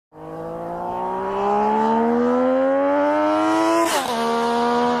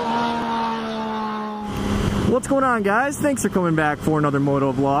going on, guys? Thanks for coming back for another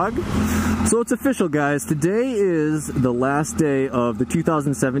moto vlog. So it's official, guys. Today is the last day of the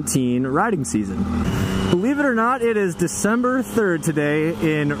 2017 riding season. Believe it or not, it is December 3rd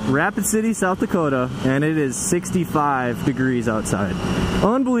today in Rapid City, South Dakota, and it is 65 degrees outside.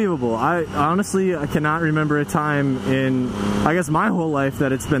 Unbelievable. I cannot remember a time in, I guess, my whole life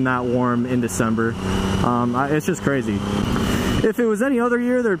that it's been that warm in December. It's just crazy. If it was any other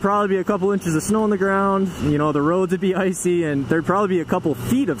year, there'd probably be a couple inches of snow on the ground, you know, the roads would be icy, and there'd probably be a couple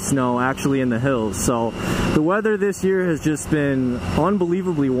feet of snow actually in the hills. So the weather this year has just been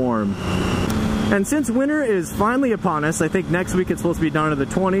unbelievably warm. And since winter is finally upon us, I think next week it's supposed to be down to the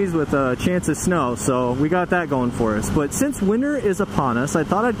 20s with a chance of snow, so we got that going for us. But since winter is upon us, I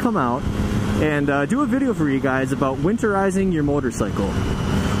thought I'd come out and do a video for you guys about winterizing your motorcycle.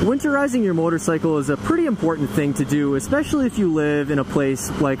 Winterizing your motorcycle is a pretty important thing to do, especially if you live in a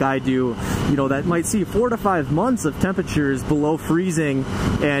place like I do, you know, that might see 4 to 5 months of temperatures below freezing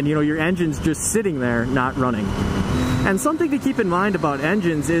and, you know, your engine's just sitting there not running. And something to keep in mind about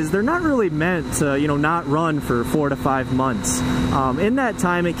engines is they're not really meant to, you know, not run for 4 to 5 months. In that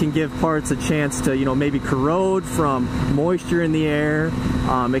time, it can give parts a chance to, you know, maybe corrode from moisture in the air.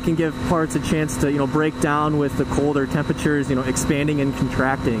 It can give parts a chance to, you know, break down with the colder temperatures, you know, expanding and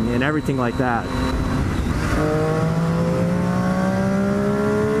contracting and everything like that.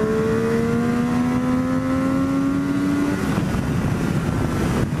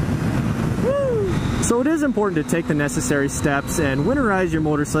 So it is important to take the necessary steps and winterize your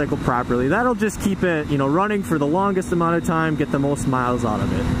motorcycle properly. That'll just keep it, you know, running for the longest amount of time, get the most miles out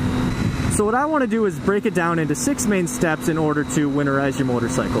of it. So what I want to do is break it down into 6 main steps in order to winterize your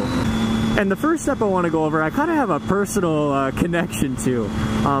motorcycle. And the first step I want to go over, I kind of have a personal connection to.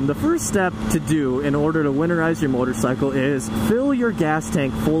 The first step to do in order to winterize your motorcycle is fill your gas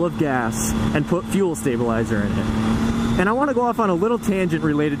tank full of gas and put fuel stabilizer in it. And I want to go off on a little tangent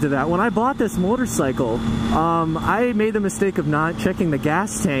related to that. When I bought this motorcycle, I made the mistake of not checking the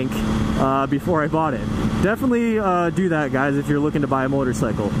gas tank before I bought it. Definitely do that, guys, if you're looking to buy a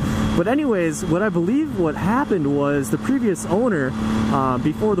motorcycle. But anyways, what I believe what happened was the previous owner,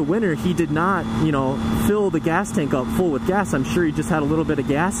 before the winter, he did not, you know, fill the gas tank up full with gas. I'm sure he just had a little bit of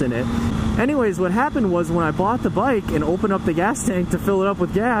gas in it. Anyways, what happened was when I bought the bike and opened up the gas tank to fill it up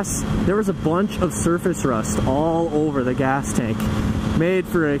with gas, there was a bunch of surface rust all over the gas tank. Made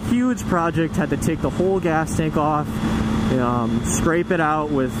for a huge project, had to take the whole gas tank off, scrape it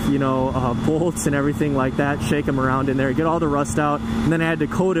out with, you know, bolts and everything like that, shake them around in there, get all the rust out, and then I had to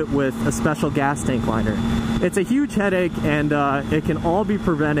coat it with a special gas tank liner. It's a huge headache, and it can all be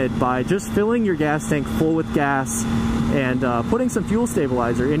prevented by just filling your gas tank full with gas and putting some fuel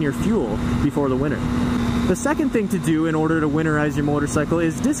stabilizer in your fuel before the winter. The second thing to do in order to winterize your motorcycle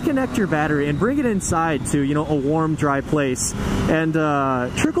is disconnect your battery and bring it inside to, you know, a warm, dry place and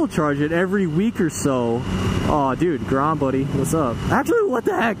trickle charge it every week or so. Oh, dude, Grom, buddy, what's up? Actually, what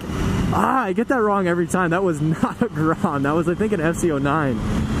the heck? I get that wrong every time. That was not a Grom. That was, I think, an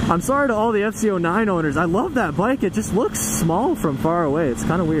FC09. I'm sorry to all the FC09 owners. I love that bike. It just looks small from far away. It's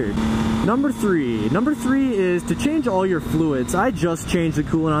kind of weird. Number three is to change all your fluids. I just changed the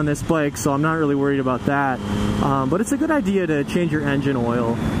coolant on this bike, so I'm not really worried about that. But it's a good idea to change your engine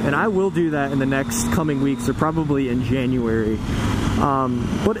oil, and I will do that in the next coming weeks, or probably in January.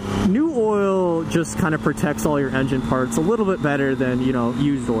 But new oil just kind of protects all your engine parts a little bit better than, you know,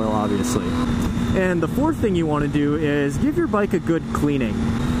 used oil, obviously. And the fourth thing you want to do is give your bike a good cleaning.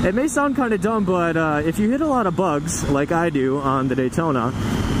 It may sound kind of dumb, but if you hit a lot of bugs, like I do on the Daytona,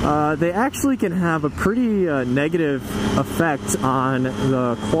 they actually can have a pretty negative effect on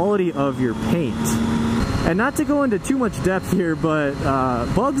the quality of your paint. And not to go into too much depth here, but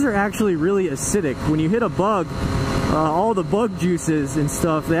bugs are actually really acidic. When you hit a bug, all the bug juices and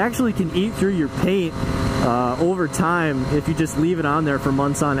stuff, they actually can eat through your paint over time if you just leave it on there for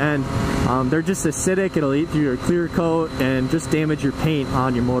months on end. They're just acidic, it'll eat through your clear coat and just damage your paint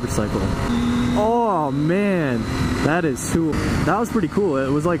on your motorcycle. Oh man, that is cool. That was pretty cool. It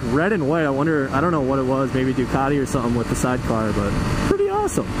was like red and white. I don't know what it was, maybe Ducati or something with the sidecar, but pretty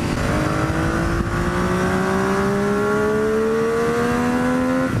awesome.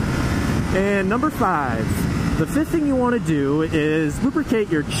 And number 5, the fifth thing you want to do is lubricate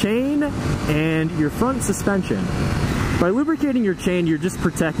your chain and your front suspension. By lubricating your chain, you're just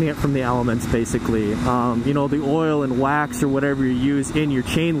protecting it from the elements, basically. You know, the oil and wax or whatever you use in your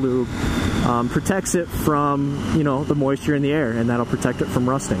chain lube protects it from, you know, the moisture in the air, and that'll protect it from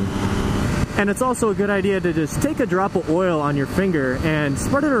rusting. And it's also a good idea to just take a drop of oil on your finger and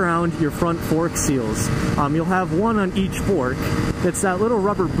spread it around your front fork seals. You'll have one on each fork. It's that little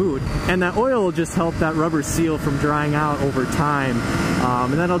rubber boot, and that oil will just help that rubber seal from drying out over time,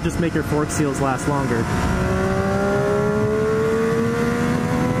 and that'll just make your fork seals last longer.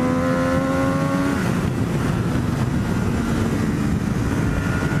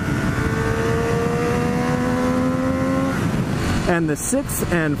 And the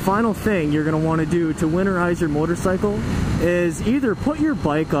sixth and final thing you're going to want to do to winterize your motorcycle is either put your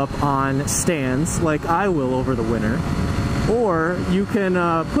bike up on stands like I will over the winter, or you can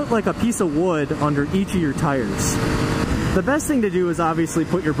put like a piece of wood under each of your tires. The best thing to do is obviously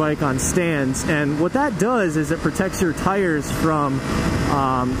put your bike on stands, and what that does is it protects your tires from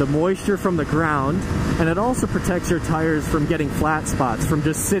the moisture from the ground, and it also protects your tires from getting flat spots from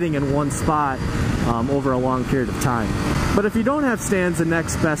just sitting in one spot over a long period of time. But if you don't have stands, the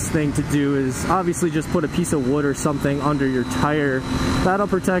next best thing to do is obviously just put a piece of wood or something under your tire. That'll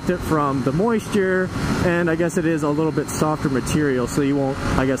protect it from the moisture, and I guess it is a little bit softer material, so you won't,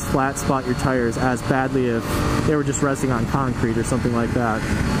 I guess, flat spot your tires as badly if they were just resting on concrete or something like that.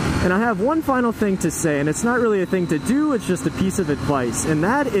 And I have one final thing to say, and it's not really a thing to do, it's just a piece of advice, and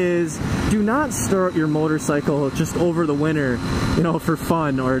that is do not start your motorcycle just over the winter, you know, for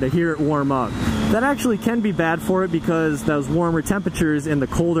fun or to hear it warm up. That actually can be bad for it because those warmer temperatures in the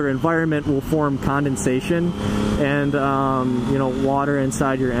colder environment will form condensation, and you know, water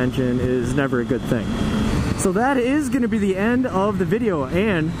inside your engine is never a good thing. So that is going to be the end of the video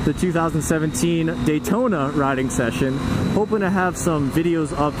and the 2017 Daytona riding session. Hoping to have some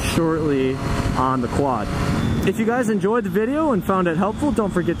videos up shortly on the quad. If you guys enjoyed the video and found it helpful, don't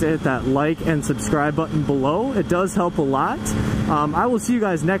forget to hit that like and subscribe button below. It does help a lot. I will see you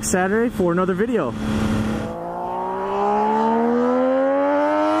guys next Saturday for another video.